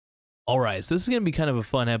All right, so this is going to be kind of a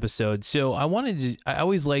fun episode. So I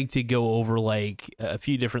always like to go over like a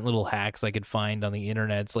few different little hacks I could find on the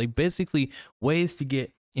internet. It's like basically ways to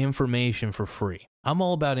get information for free. I'm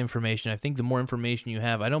all about information. I think the more information you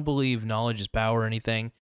have, I don't believe knowledge is power or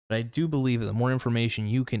anything, but I do believe that the more information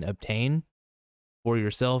you can obtain for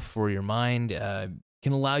yourself, for your mind,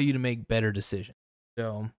 can allow you to make better decisions.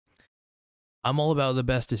 So I'm all about the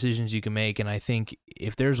best decisions you can make, and I think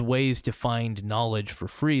if there's ways to find knowledge for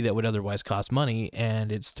free that would otherwise cost money,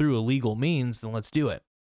 and it's through a legal means, then let's do it.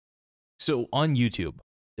 So on YouTube,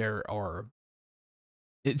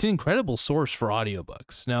 it's an incredible source for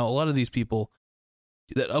audiobooks. Now, a lot of these people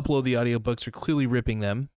that upload the audiobooks are clearly ripping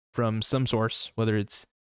them from some source, whether it's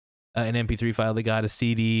an MP3 file they got, a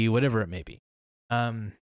CD, whatever it may be.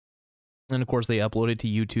 And of course, they upload it to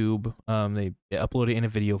YouTube. They upload it in a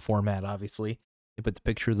video format, obviously. They put the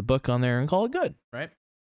picture of the book on there and call it good, right?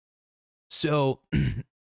 So,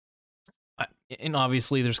 and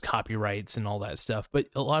obviously there's copyrights and all that stuff, but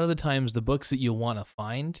a lot of the times the books that you'll want to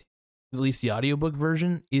find, at least the audiobook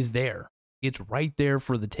version, is there. It's right there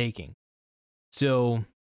for the taking. So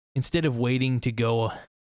instead of waiting to go,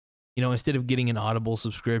 instead of getting an Audible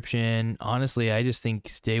subscription, honestly, I just think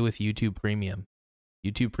stay with YouTube Premium.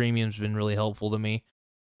 YouTube Premium's been really helpful to me.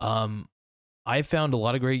 I found a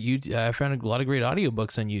lot of great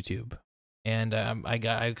audiobooks on YouTube, and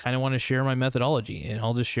I kind of want to share my methodology, and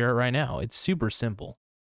I'll just share it right now. It's super simple.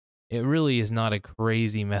 It really is not a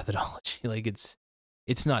crazy methodology. Like it's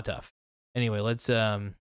not tough. Anyway, let's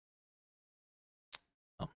it's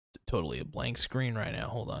totally a blank screen right now.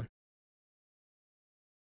 Hold on.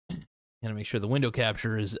 Gotta make sure the window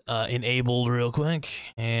capture is enabled real quick.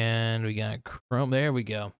 And we got Chrome. There we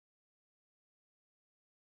go.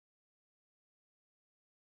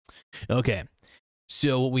 Okay.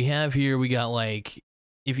 So what we have here, we got like,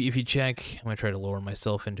 if you check, I'm going to try to lower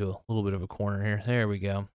myself into a little bit of a corner here. There we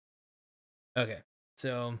go. Okay.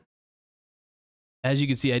 So as you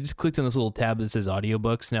can see, I just clicked on this little tab that says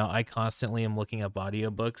audiobooks. Now I constantly am looking up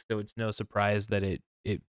audiobooks, so it's no surprise that it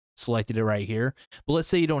selected it right here. But let's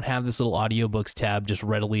say you don't have this little audiobooks tab just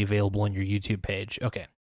readily available on your YouTube page. Okay.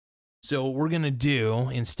 So what we're going to do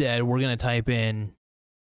instead, we're going to type in,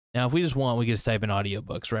 now if we just want, we can just type in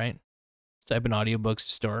audiobooks, right? Let's type in audiobooks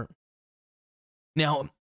to start. Now,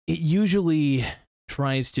 it usually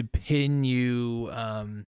tries to pin you,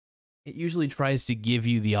 it usually tries to give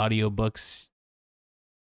you the audiobooks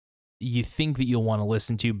you think that you'll want to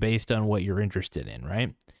listen to based on what you're interested in,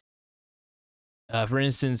 right? For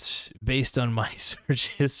instance, based on my search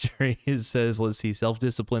history, it says, let's see,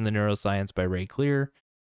 Self-Discipline, the Neuroscience by Ray Clear,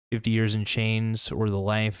 50 Years in Chains, or The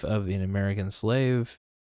Life of an American Slave.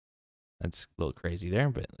 That's a little crazy there,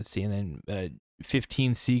 but let's see. And then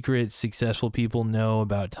 15 Secrets Successful People Know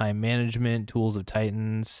About Time Management, Tools of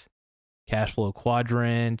Titans, Cash Flow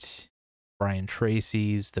Quadrant, Brian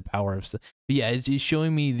Tracy's The Power of... But yeah, it's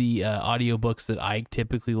showing me the audiobooks that I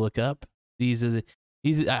typically look up. These are the...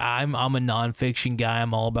 I'm a nonfiction guy.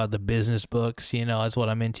 I'm all about the business books. That's what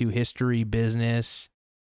I'm into. History, business.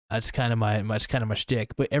 That's kind of my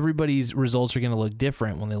shtick. But everybody's results are going to look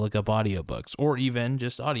different when they look up audiobooks, or even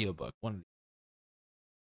just audiobook. One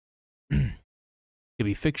could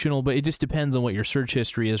be fictional, but it just depends on what your search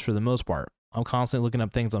history is for the most part. I'm constantly looking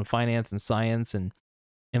up things on finance and science and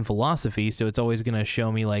philosophy, so it's always going to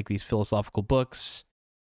show me like these philosophical books,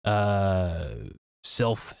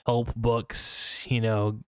 self-help books,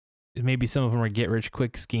 maybe some of them are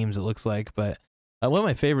get-rich-quick schemes, it looks like. But one of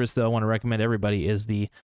my favorites, though, I want to recommend everybody is the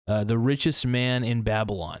Richest Man in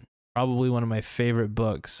Babylon. Probably one of my favorite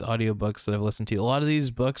books, audiobooks that I've listened to. A lot of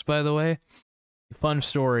these books, by the way, fun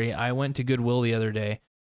story, I went to Goodwill the other day,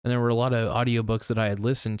 and there were a lot of audiobooks that I had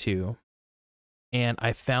listened to, and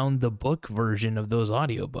I found the book version of those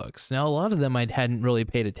audiobooks. Now, a lot of them I hadn't really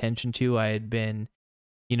paid attention to. I had been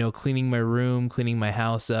cleaning my room, cleaning my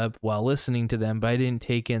house up while listening to them, but I didn't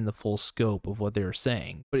take in the full scope of what they were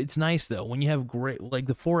saying. But it's nice, though, when you have great, like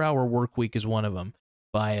the 4-Hour Work Week is one of them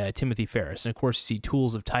by Timothy Ferriss. And of course, you see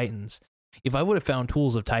Tools of Titans. If I would have found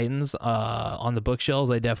Tools of Titans on the bookshelves,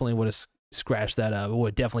 I definitely would have scratched that up. I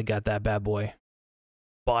would have definitely got that bad boy.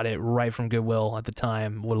 Bought it right from Goodwill at the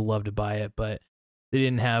time. Would have loved to buy it, but they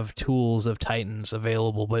didn't have Tools of Titans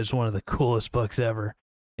available, but it's one of the coolest books ever.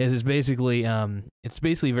 It's basically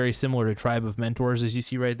very similar to Tribe of Mentors, as you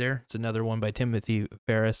see right there. It's another one by Timothy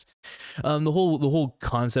Ferriss. The whole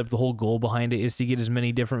concept, the whole goal behind it is to get as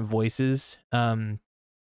many different voices,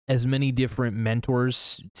 as many different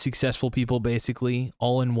mentors, successful people, basically,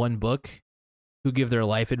 all in one book, who give their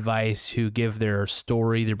life advice, who give their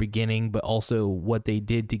story, their beginning, but also what they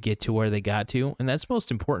did to get to where they got to. And that's most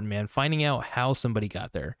important, man. Finding out how somebody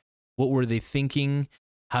got there. What were they thinking?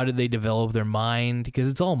 How did they develop their mind? Because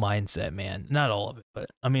it's all mindset, man. Not all of it, but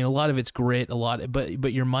I mean, a lot of it's grit,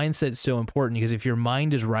 but your mindset's so important, because if your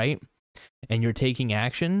mind is right and you're taking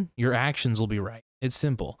action, your actions will be right. It's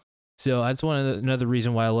simple. So that's another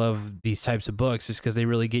reason why I love these types of books, is because they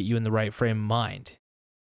really get you in the right frame of mind.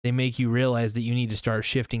 They make you realize that you need to start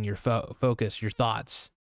shifting your focus, your thoughts.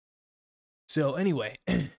 So anyway,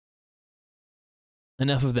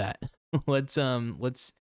 enough of that. Let's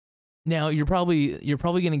now you're probably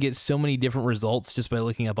going to get so many different results just by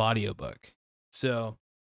looking up audiobook. So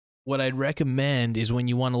what I'd recommend is when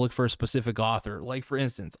you want to look for a specific author, like for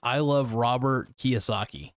instance, I love Robert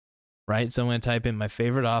Kiyosaki, right? So I'm going to type in my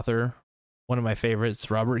favorite author, one of my favorites,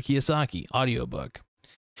 Robert Kiyosaki, audiobook.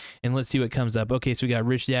 And let's see what comes up. Okay, so we got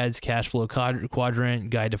Rich Dad's Cash Flow Quadrant,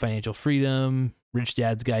 Guide to Financial Freedom, Rich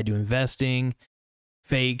Dad's Guide to Investing,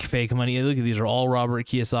 Fake Money. Look at these are all Robert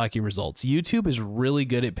Kiyosaki results. YouTube is really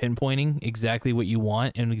good at pinpointing exactly what you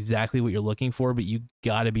want and exactly what you're looking for, but you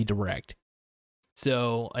got to be direct.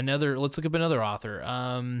 So let's look up another author.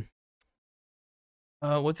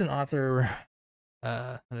 What's an author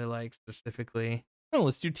that I like specifically? Oh,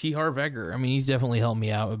 let's do T. Harv Eker. I mean, he's definitely helped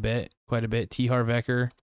me out quite a bit. T. Harv Eker.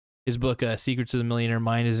 His book, Secrets of the Millionaire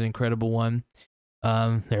Mind, is an incredible one.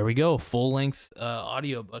 There we go, full-length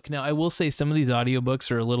audiobook. Now, I will say some of these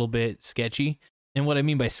audiobooks are a little bit sketchy, and what I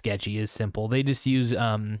mean by sketchy is simple. They just use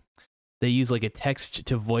like a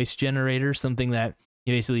text-to-voice generator, something that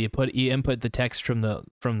you input the text from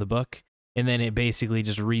the book, and then it basically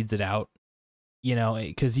just reads it out. You know,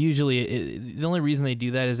 because usually the only reason they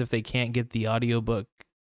do that is if they can't get the audiobook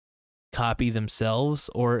copy themselves,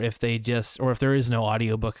 or if there is no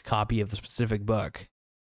audiobook copy of the specific book.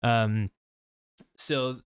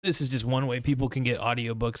 So this is just one way people can get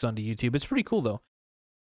audiobooks onto YouTube. It's pretty cool though.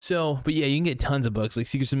 So, but yeah, you can get tons of books like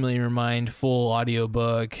Secrets of the Millionaire Mind, full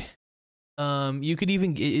audiobook. You could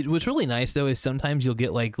even what's really nice though is sometimes you'll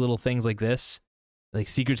get like little things like this, like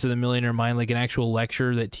Secrets of the Millionaire Mind, like an actual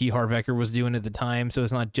lecture that T. Harv Eker was doing at the time. So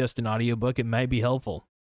it's not just an audiobook. It might be helpful.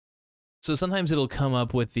 So sometimes it'll come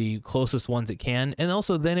up with the closest ones it can. And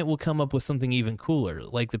also then it will come up with something even cooler,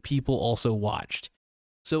 like the people also watched.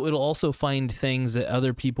 So it'll also find things that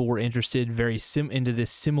other people were interested into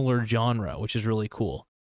this similar genre, which is really cool.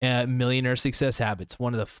 Millionaire Success Habits,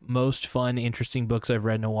 one of the most fun, interesting books I've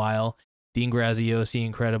read in a while. Dean Graziosi,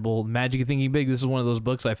 incredible. Magic of Thinking Big, this is one of those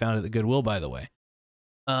books I found at the Goodwill, by the way.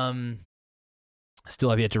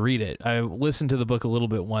 Still have yet to read it. I listened to the book a little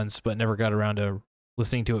bit once, but never got around to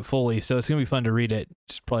listening to it fully. So it's going to be fun to read it.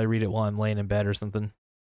 Just probably read it while I'm laying in bed or something.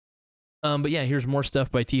 But yeah, here's more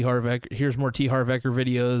stuff by T. Harv Eker. Here's more T. Harv Eker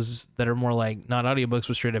videos that are more like not audiobooks,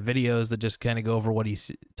 but straight up videos that just kind of go over what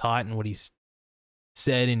he's taught and what he's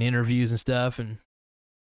said in interviews and stuff.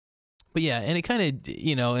 But yeah, and it kind of,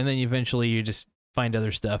 you know, and then eventually you just find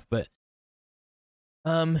other stuff. But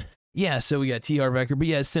yeah, so we got T. Harv Eker. But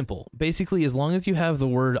yeah, it's simple. Basically, as long as you have the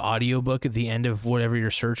word audiobook at the end of whatever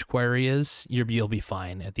your search query is, you'll be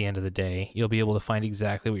fine at the end of the day. You'll be able to find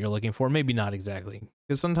exactly what you're looking for. Maybe not exactly,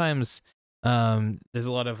 because sometimes there's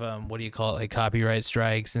a lot of what do you call it, like copyright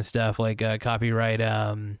strikes and stuff, like copyright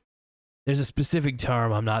there's a specific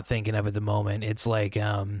term I'm not thinking of at the moment. It's like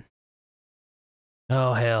oh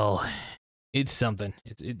hell, it's something.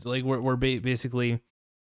 It's like we're basically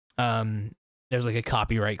there's like a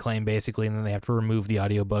copyright claim basically, and then they have to remove the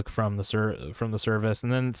audiobook from the service,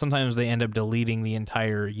 and then sometimes they end up deleting the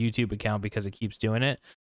entire YouTube account because it keeps doing it.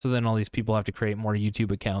 So then all these people have to create more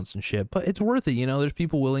YouTube accounts and shit. But it's worth it, you know. There's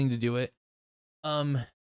people willing to do it. And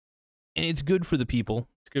it's good for the people.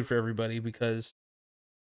 It's good for everybody because,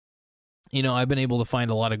 you know, I've been able to find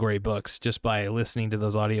a lot of great books just by listening to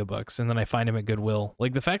those audiobooks, and then I find them at Goodwill.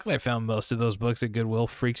 Like the fact that I found most of those books at Goodwill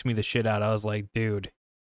freaks me the shit out. I was like, dude,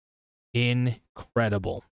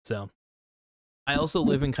 incredible. So I also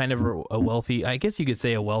live in kind of a wealthy, I guess you could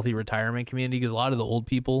say a wealthy retirement community, because a lot of the old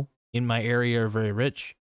people in my area are very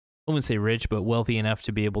rich. I wouldn't say rich, but wealthy enough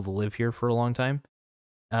to be able to live here for a long time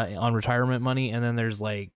on retirement money. And then there's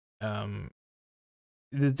like,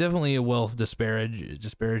 there's definitely a wealth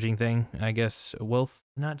disparaging thing, I guess. Wealth,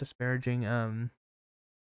 not disparaging, I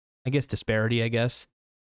guess disparity, I guess.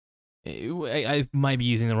 I might be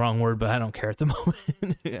using the wrong word, but I don't care at the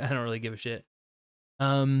moment. I don't really give a shit.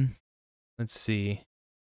 Let's see.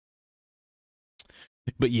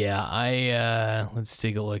 But yeah, let's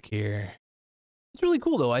take a look here. It's really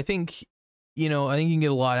cool though. I think, you know, I think you can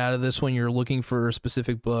get a lot out of this when you're looking for a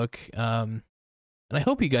specific book. And I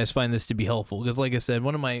hope you guys find this to be helpful, because like I said,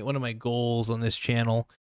 one of my goals on this channel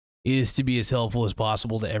is to be as helpful as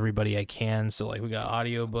possible to everybody I can. So like we got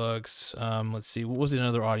audiobooks. Let's see, what was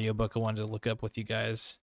another audiobook I wanted to look up with you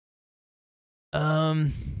guys?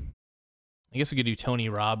 Um, I guess we could do Tony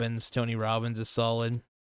Robbins. Tony Robbins is solid.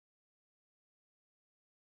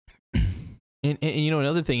 And you know,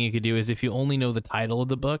 another thing you could do is if you only know the title of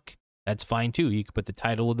the book, that's fine too. You could put the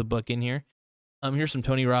title of the book in here. Here's some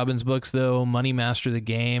Tony Robbins books though. Money Master the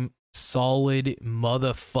Game, solid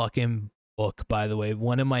motherfucking book, by the way.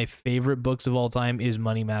 One of my favorite books of all time is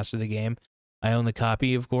Money Master the Game. I own the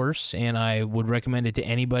copy, of course, and I would recommend it to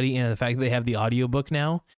anybody. And the fact that they have the audiobook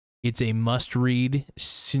now, it's a must read.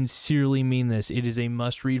 Sincerely mean this. It is a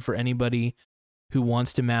must read for anybody who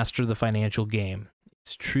wants to master the financial game.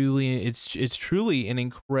 It's truly an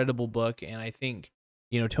incredible book, and I think,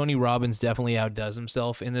 you know, Tony Robbins definitely outdoes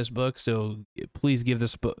himself in this book. So please give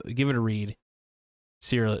it a read.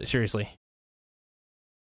 Seriously.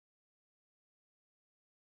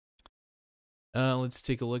 Let's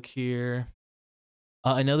take a look here.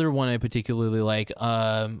 Another one I particularly like,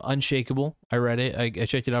 Unshakable. I read it. I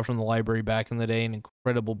checked it out from the library back in the day. An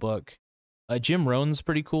incredible book. Jim Rohn's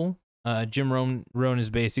pretty cool. Jim Rohn is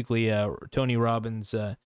basically Tony Robbins'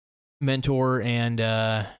 mentor, and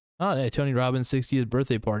Tony Robbins' 60th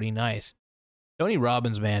birthday party. Nice. Tony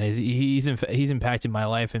Robbins, man, he's impacted my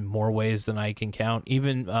life in more ways than I can count.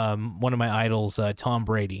 Even one of my idols, Tom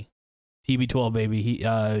Brady, TB12 baby.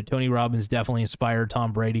 Tony Robbins definitely inspired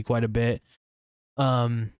Tom Brady quite a bit.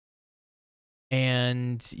 And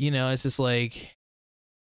you know, it's just like,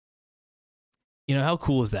 you know, how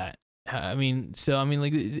cool is that? I mean,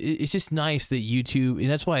 like, it's just nice that YouTube, and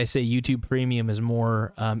that's why I say YouTube Premium is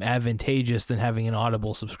more advantageous than having an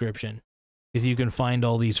Audible subscription, because you can find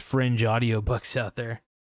all these fringe audiobooks out there.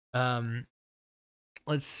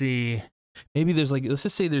 Let's see. Maybe there's like, let's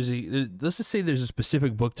just say there's a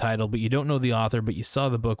specific book title, but you don't know the author, but you saw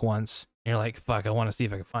the book once, and you're like, fuck, I want to see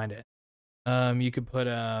if I can find it. You could put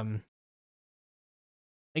I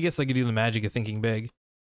guess I could do The Magic of Thinking Big.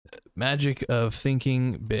 Magic of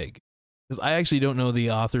Thinking Big. Because I actually don't know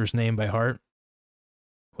the author's name by heart.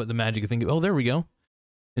 What The Magic of Thinking... Oh, there we go.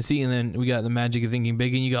 And see, and then we got The Magic of Thinking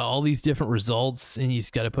Big, and you got all these different results, and you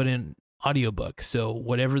just got to put in audiobook. So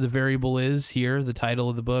whatever the variable is here, the title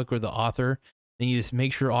of the book or the author, then you just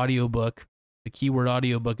make sure audiobook, the keyword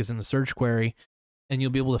audiobook is in the search query, and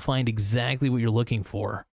you'll be able to find exactly what you're looking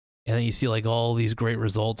for. And then you see like all these great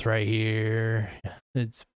results right here.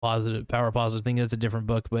 It's positive, Power Positive Thing. That's a different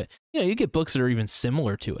book, but you know, you get books that are even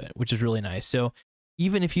similar to it, which is really nice. So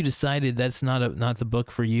even if you decided that's not the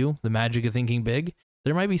book for you, The Magic of Thinking Big,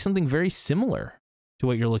 there might be something very similar to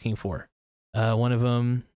what you're looking for. One of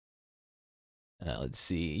them, let's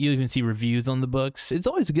see, you even see reviews on the books. It's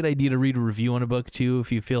always a good idea to read a review on a book too,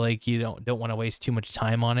 if you feel like you don't want to waste too much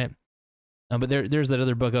time on it. But there's that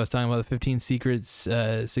other book I was talking about, the 15 Secrets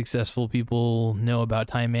Successful People Know About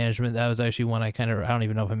Time Management. That was actually one I don't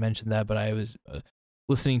even know if I mentioned that, but I was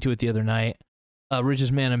listening to it the other night.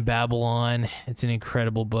 Richest Man in Babylon. It's an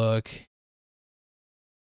incredible book.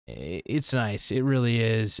 It's nice. It really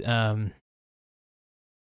is.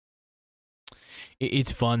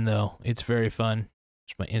 It's fun, though. It's very fun.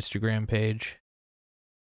 It's my Instagram page.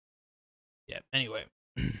 Yeah, anyway.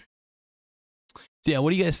 So yeah,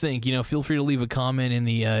 what do you guys think? You know, feel free to leave a comment in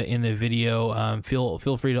the video.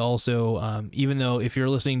 Feel free to also, even though if you're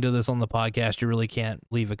listening to this on the podcast, you really can't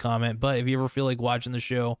leave a comment. But if you ever feel like watching the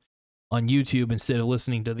show on YouTube instead of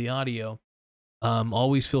listening to the audio,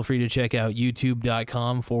 always feel free to check out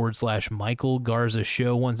youtube.com/Michael Garza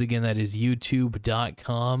Show. Once again, that is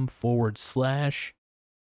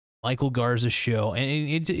youtube.com/Michael Garza Show, and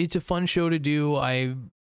it's a fun show to do. I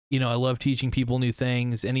love teaching people new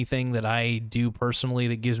things. Anything that I do personally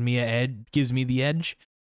that gives me the edge,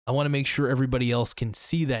 I want to make sure everybody else can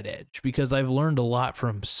see that edge, because I've learned a lot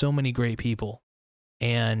from so many great people.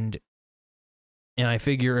 And I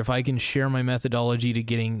figure if I can share my methodology to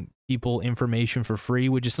getting people information for free,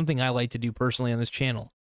 which is something I like to do personally on this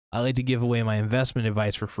channel. I like to give away my investment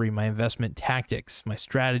advice for free, my investment tactics, my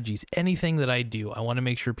strategies, anything that I do. I want to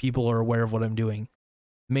make sure people are aware of what I'm doing.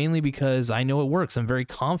 Mainly because I know it works. I'm very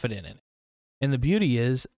confident in it. And the beauty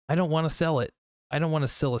is, I don't want to sell it. I don't want to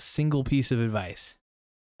sell a single piece of advice.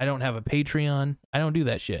 I don't have a Patreon. I don't do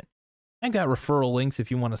that shit. I got referral links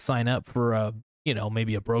if you want to sign up for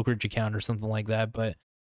maybe a brokerage account or something like that, but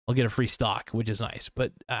I'll get a free stock, which is nice.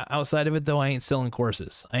 But outside of it, though, I ain't selling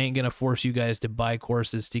courses. I ain't going to force you guys to buy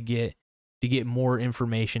courses to get more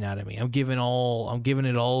information out of me. I'm giving it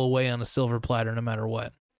all away on a silver platter, no matter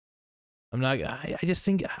what. I just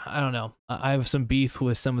think, I don't know. I have some beef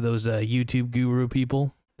with some of those YouTube guru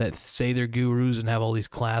people that say they're gurus and have all these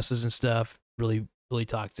classes and stuff. Really, really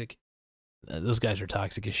toxic. Those guys are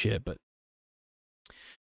toxic as shit. But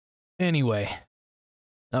anyway,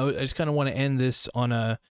 I just kind of want to end this on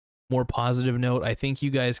a more positive note, I think you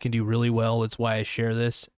guys can do really well. That's why I share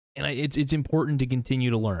this. And it's important to continue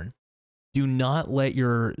to learn. Do not let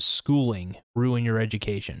your schooling ruin your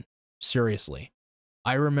education. Seriously.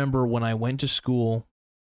 I remember when I went to school,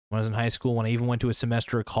 when I was in high school, when I even went to a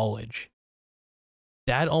semester of college,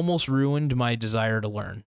 that almost ruined my desire to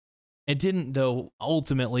learn. It didn't, though,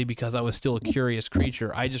 ultimately, because I was still a curious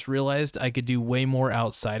creature. I just realized I could do way more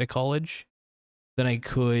outside of college than I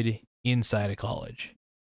could inside of college.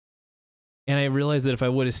 And I realized that if I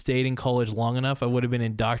would have stayed in college long enough, I would have been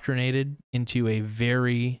indoctrinated into a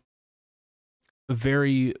very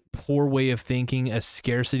poor way of thinking, a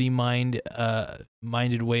scarcity minded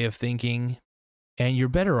way of thinking, and you're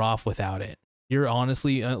better off without it. You're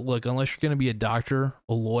honestly, look, unless you're going to be a doctor,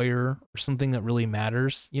 a lawyer, or something that really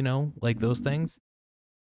matters, you know, like those things,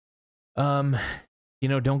 you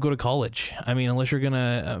know, don't go to college. I mean, unless you're going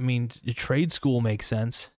to, I mean, trade school makes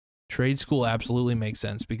sense. Trade school absolutely makes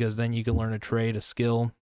sense because then you can learn a trade, a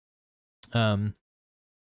skill. You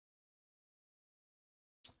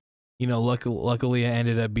know, luckily I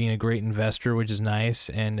ended up being a great investor, which is nice,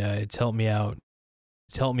 and it's helped me out.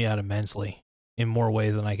 It's helped me out immensely in more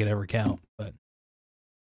ways than I could ever count. But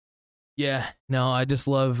yeah, no, I just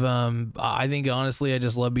love. I think honestly, I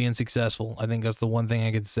just love being successful. I think that's the one thing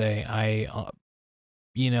I could say.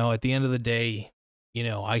 You know, at the end of the day, you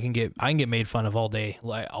know, I can get made fun of all day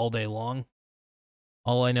long.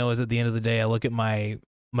 All I know is at the end of the day, I look at my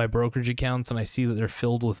brokerage accounts and I see that they're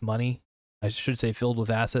filled with money. I should say filled with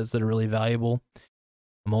assets that are really valuable.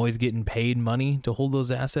 I'm always getting paid money to hold those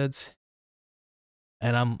assets.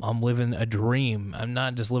 And I'm living a dream. I'm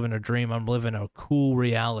not just living a dream, I'm living a cool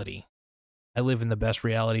reality. I live in the best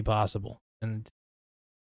reality possible. And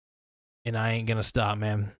I ain't gonna stop,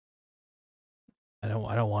 man. I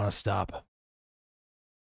don't want to stop.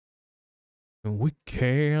 We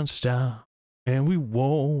can't stop, and we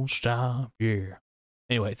won't stop, yeah.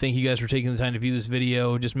 Anyway, thank you guys for taking the time to view this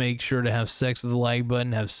video. Just make sure to have sex with the like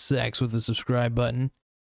button, have sex with the subscribe button,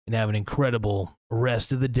 and have an incredible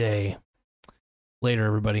rest of the day. Later,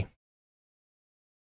 everybody.